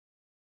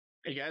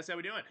Hey guys, how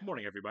we doing? Good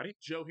morning, everybody.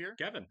 Joe here.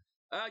 Kevin.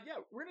 Yeah,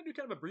 we're gonna do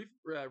kind of a brief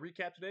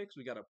recap today because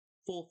we got a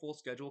full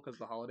schedule because of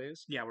the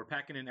holidays. Yeah, we're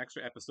packing in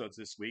extra episodes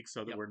this week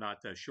so that Yep. we're not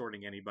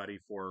shorting anybody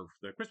for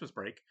the Christmas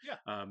break.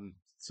 Yeah.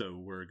 So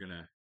we're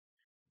gonna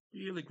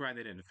really grind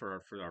it in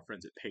for our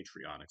friends at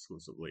Patreon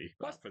exclusively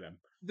Plus- for them.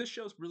 This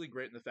show's really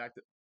great in the fact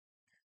that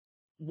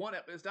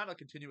it's not a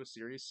continuous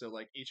series, so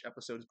like each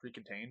episode is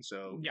pre-contained.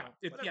 So Yeah,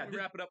 we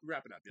wrap it up. We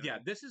wrap it up. You know? Yeah,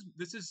 this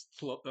is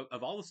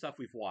of all the stuff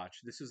we've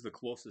watched, this is the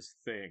closest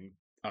thing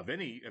of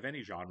any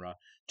genre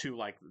to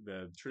like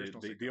the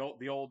Traditional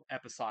the old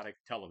episodic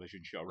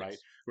television show, right?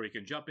 Yes. Where you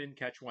can jump in,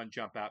 catch one,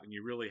 jump out, and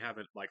you really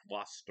haven't like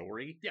lost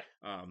story. Yeah.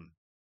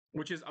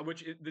 There's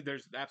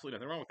absolutely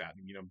nothing wrong with that.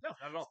 You know, No,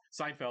 not at all.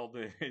 Seinfeld,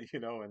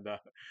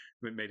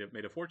 and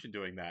made a fortune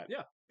doing that.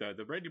 Yeah.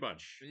 The Brady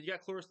Bunch. You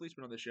got Cloris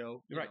Leachman on the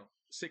show, Right.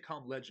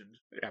 Sitcom legend.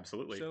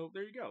 Absolutely. So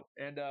there you go.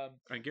 And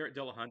And Garrett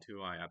Dillahunt,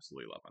 who I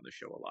absolutely love on the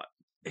show a lot.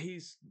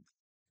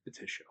 it's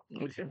his show.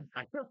 It's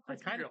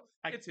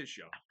his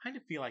show. I kind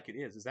of feel like it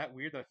is. Is that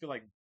weird? That I feel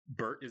like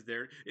Bert is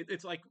there.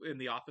 It's like in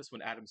The Office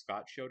when Adam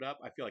Scott showed up.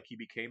 I feel like he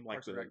became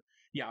like Parks and Rec.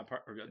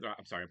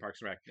 I'm sorry, in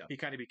Parks and Rec. Yeah. He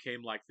kind of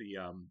became like the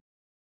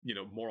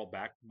moral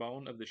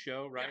backbone of the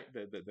show, right?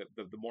 Yeah.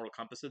 The moral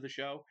compass of the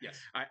show. Yes.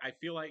 I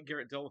feel like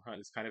Garrett Dillahunt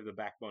is kind of the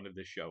backbone of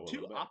this show.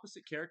 Two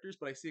opposite characters,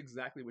 but I see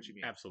exactly what you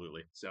mean.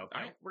 Absolutely. So,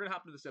 all right, we're gonna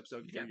hop into this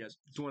episode. Yeah. You guys.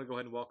 Just want to go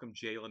ahead and welcome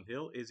Jalen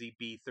Hill, Izzy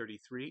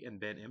B33,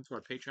 and Ben M to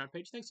our Patreon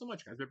page. Thanks so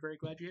much, guys. We're very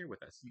glad you're here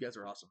with us. You guys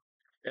are awesome.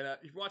 And if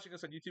you're watching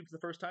us on YouTube for the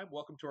first time,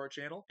 welcome to our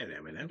channel. And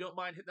If you don't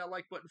mind, hit that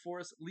like button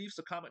for us. Leave us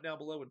a comment down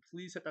below, and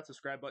please hit that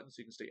subscribe button so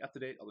you can stay up to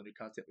date on the new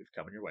content we've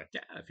coming your way.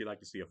 Yeah, if you'd like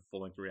to see a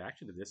full-length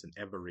reaction to this and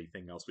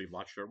everything else we've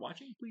watched or are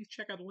watching, please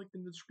check out the link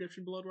in the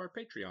description below to our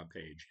Patreon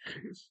page.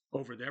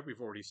 Over there,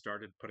 we've already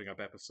started putting up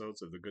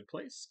episodes of The Good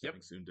Place,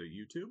 coming soon to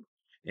YouTube.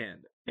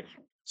 And,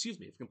 excuse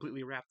me, it's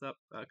completely wrapped up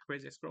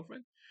Crazy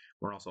Ex-Girlfriend.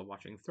 We're also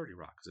watching 30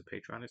 Rock as a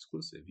Patreon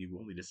exclusive. You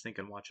will need to sync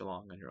and watch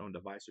along on your own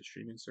device or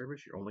streaming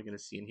service. You're only going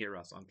to see and hear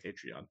us on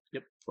Patreon.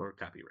 Yep. For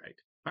copyright.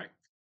 All right.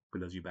 For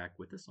those of you back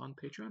with us on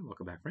Patreon,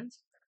 welcome back, friends.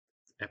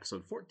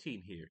 Episode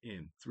 14 here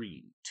in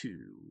 3, 2,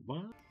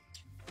 1.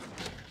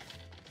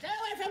 Stay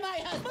away from my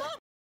husband!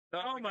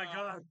 Oh my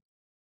God.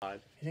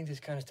 You think this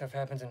kind of stuff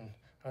happens in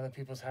other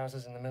people's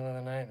houses in the middle of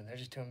the night and they're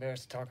just too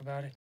embarrassed to talk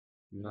about it?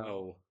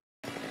 No.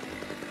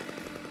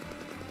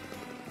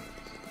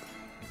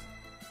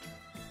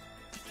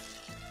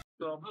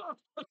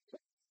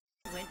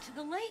 Went to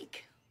the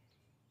lake.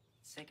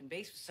 Second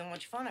base was so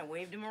much fun, I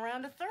waved him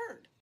around to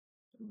third.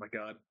 Oh my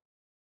God.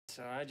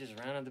 So I just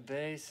rounded the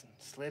base and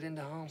slid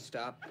into home.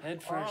 Stop.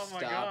 Head first. Oh my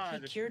Stop.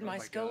 God. He cured my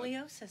my God.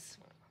 scoliosis.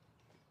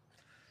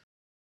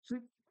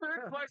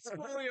 My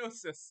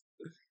scoliosis.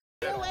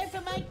 Stay away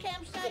from my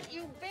campsite,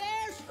 you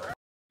bears!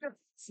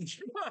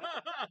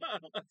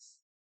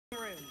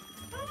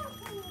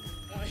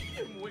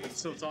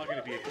 So it's all going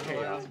to be a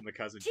chaos when the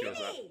cousin shows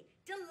up.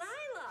 Delilah!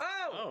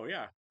 Oh, Oh,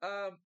 yeah.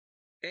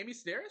 Amy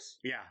Sedaris?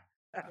 Yeah.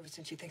 Ever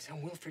since she thinks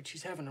I'm Wilfred,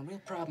 she's having a real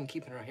problem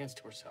keeping her hands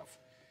to herself.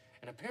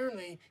 And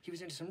apparently, he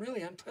was into some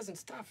really unpleasant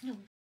stuff.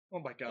 Oh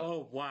my God.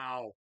 Oh,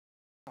 wow.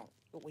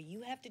 But what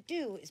you have to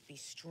do is be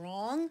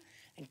strong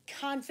and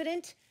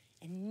confident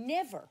and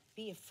never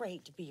be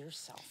afraid to be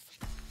yourself.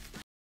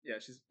 Yeah,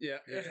 yeah.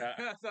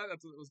 I thought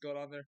that's what was going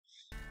on there.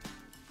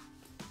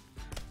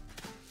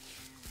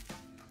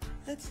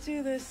 Let's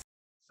do this.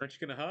 Aren't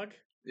you going to hug?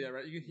 Yeah,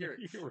 right. You can hear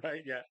it. You're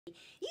right, yeah.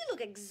 You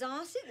look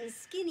exhausted and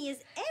skinny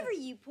as ever,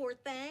 you poor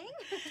thing.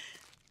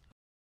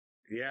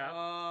 Yeah.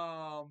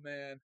 Oh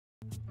man.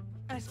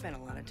 I spent a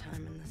lot of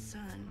time in the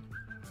sun.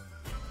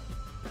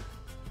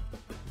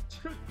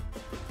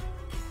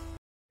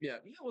 Yeah,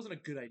 that wasn't a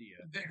good idea.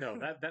 No,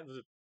 that was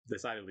a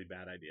decidedly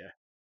bad idea.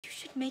 You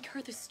should make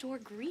her the store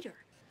greeter.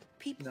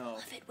 People No.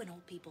 love it when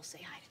old people say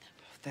hi to them.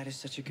 That is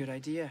such a good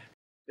idea.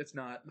 It's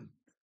not.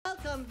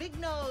 Welcome, Big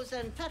Nose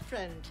and Fat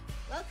Friend.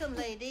 Welcome,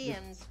 lady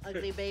and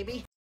ugly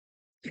baby.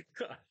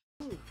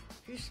 Ooh,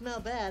 you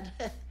smell bad.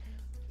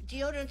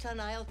 Deodorant's on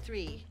aisle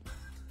 3.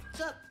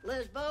 What's up,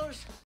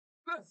 Lesbos?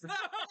 Oh,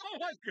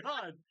 my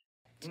God.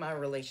 My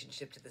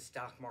relationship to the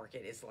stock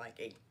market is like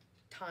a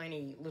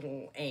tiny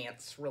little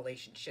ant's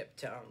relationship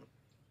to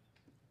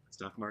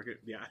Stock market?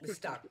 Yeah. the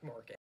stock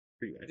market.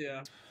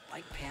 Yeah.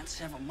 Like pants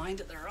have a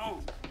mind of their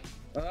own.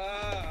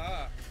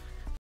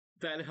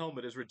 That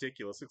helmet is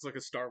ridiculous. Looks like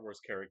a Star Wars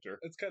character.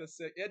 It's kind of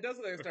sick. Yeah, it does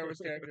look like a Star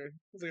Wars character.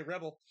 It's like a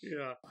rebel.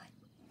 Yeah.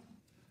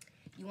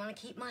 You want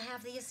to keep my half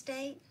of the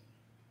estate?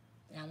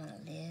 And I want a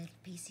little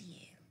piece of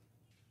you.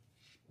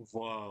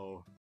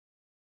 Whoa.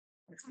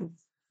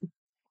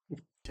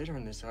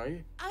 Considering this, are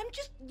you? I'm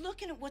just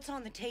looking at what's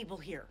on the table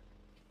here.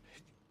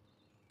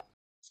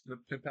 The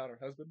pimp out her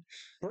husband.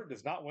 Bert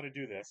does not want to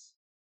do this.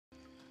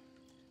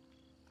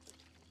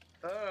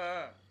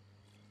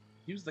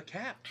 Use the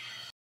cap.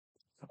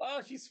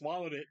 Oh, she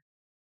swallowed it.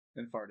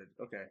 And farted.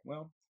 Okay,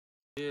 well.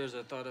 Years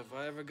I thought if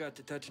I ever got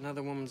to touch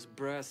another woman's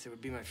breast, it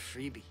would be my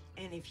freebie.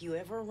 And if you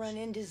ever run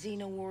into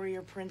Xena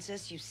Warrior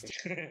Princess, you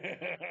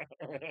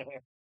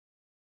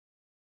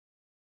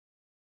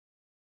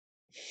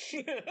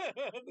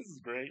This is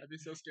great. I'd be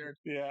so scared.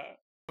 Yeah.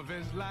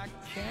 It's like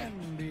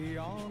candy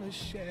on a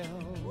shelf.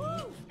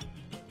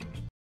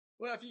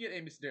 Well, if you get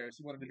Amy Sedaris,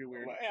 you want him to be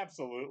weird. Well,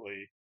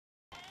 absolutely.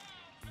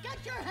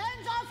 Get your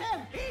hands off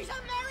him! He's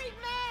a married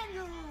man,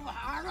 you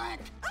harlot!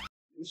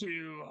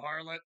 You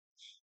harlot.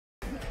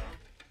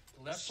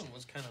 The left one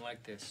was kind of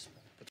like this,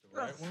 but the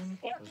right one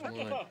was more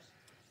like...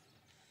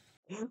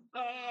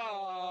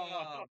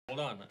 Oh, Hold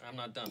on, I'm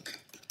not done.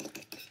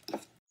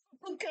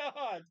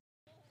 God.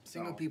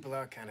 Single people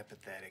are kind of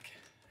pathetic.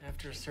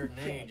 After a certain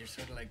age, you're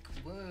sort of like,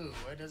 whoa,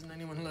 why doesn't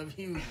anyone love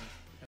you?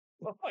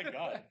 Oh, my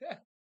God.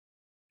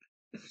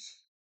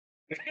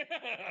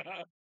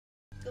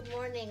 Good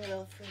morning,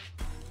 Wilfred.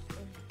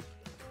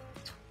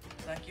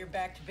 Like you're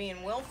back to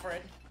being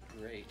Wilfred.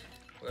 Great.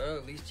 Well,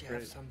 at least you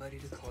have somebody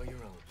to call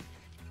your own.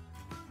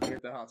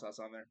 Get the hot sauce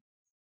on there.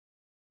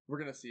 We're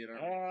gonna see it.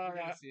 Aren't we? We're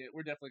gonna see it.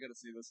 We're definitely gonna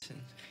see this.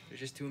 You're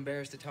just too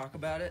embarrassed to talk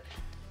about it?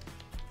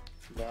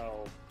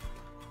 No.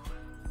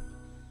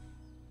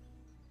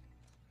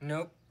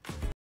 Nope.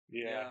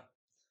 Yeah.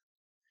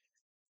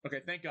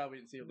 Okay, thank God we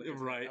didn't see it later.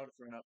 Right. I would have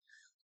thrown up.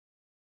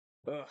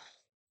 Ugh.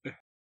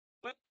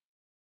 But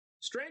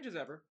strange as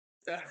ever.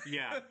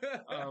 Yeah.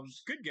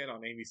 Good get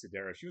on Amy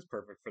Sedaris. She was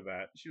perfect for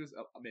that. She was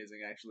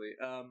amazing, actually.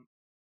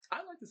 I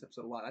like this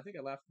episode a lot. I think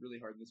I laughed really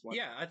hard in this one.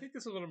 Yeah, I think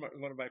this is one of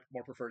my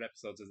more preferred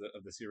episodes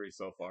of the series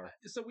so far.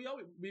 So we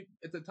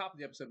at the top of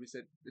the episode we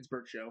said it's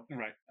Bert's show.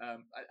 Right.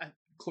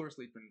 Cloris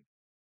Leachman,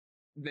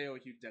 they owe a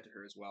huge debt to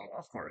her as well.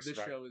 Of course. This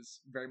right. show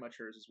is very much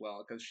hers as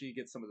well because she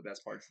gets some of the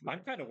best parts. I'm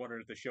kind of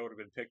wondering if the show would have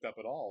been picked up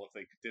at all if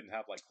they didn't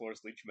have like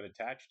Cloris Leachman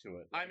attached to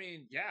it. I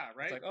mean, yeah,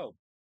 right. It's like, oh,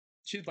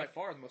 she's by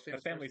far the most a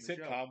famous family person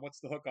in the show. sitcom. What's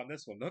the hook on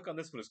this one? The hook on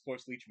this one is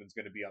Cloris Leachman's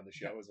going to be on the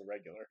show as a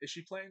regular. Is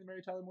she playing the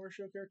Mary Tyler Moore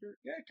Show character?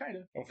 Yeah, kind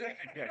of. Oh,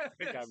 yeah,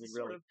 I mean,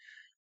 really.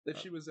 If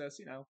she was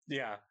senile.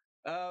 Yeah.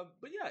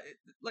 But yeah,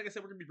 like I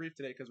said, we're gonna be brief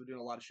today because we're doing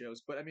a lot of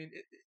shows. But I mean,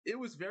 it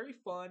was very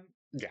fun.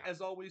 Yeah.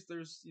 As always,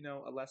 there's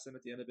a lesson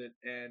at the end of it,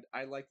 and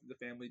I like the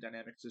family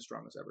dynamics as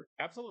strong as ever.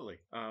 Absolutely.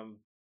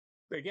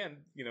 Again,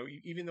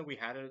 even though we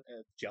had a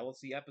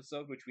jealousy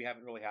episode, which we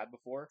haven't really had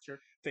before, sure,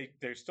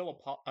 they're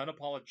still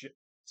unapologetically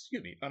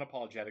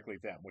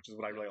them, which is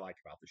what I really like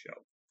about the show.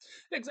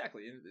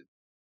 Exactly. And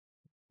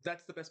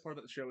that's the best part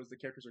about the show is the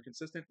characters are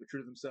consistent, they're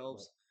true to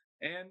themselves,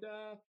 and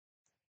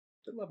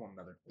they love one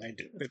another. They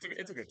do.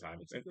 It's a good time.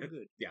 It's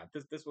good. Yeah,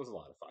 this was a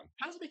lot of fun.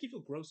 How does it make you feel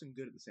gross and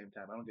good at the same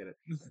time? I don't get it.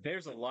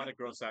 There's a lot of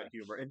gross out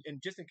humor,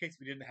 and just in case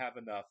we didn't have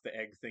enough, the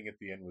egg thing at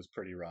the end was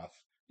pretty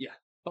rough. Yeah.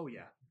 Oh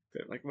yeah.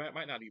 Like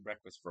might not eat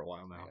breakfast for a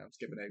while now. Yeah, I'm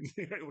skipping eggs.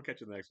 We'll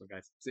catch you in the next one,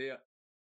 guys. See ya.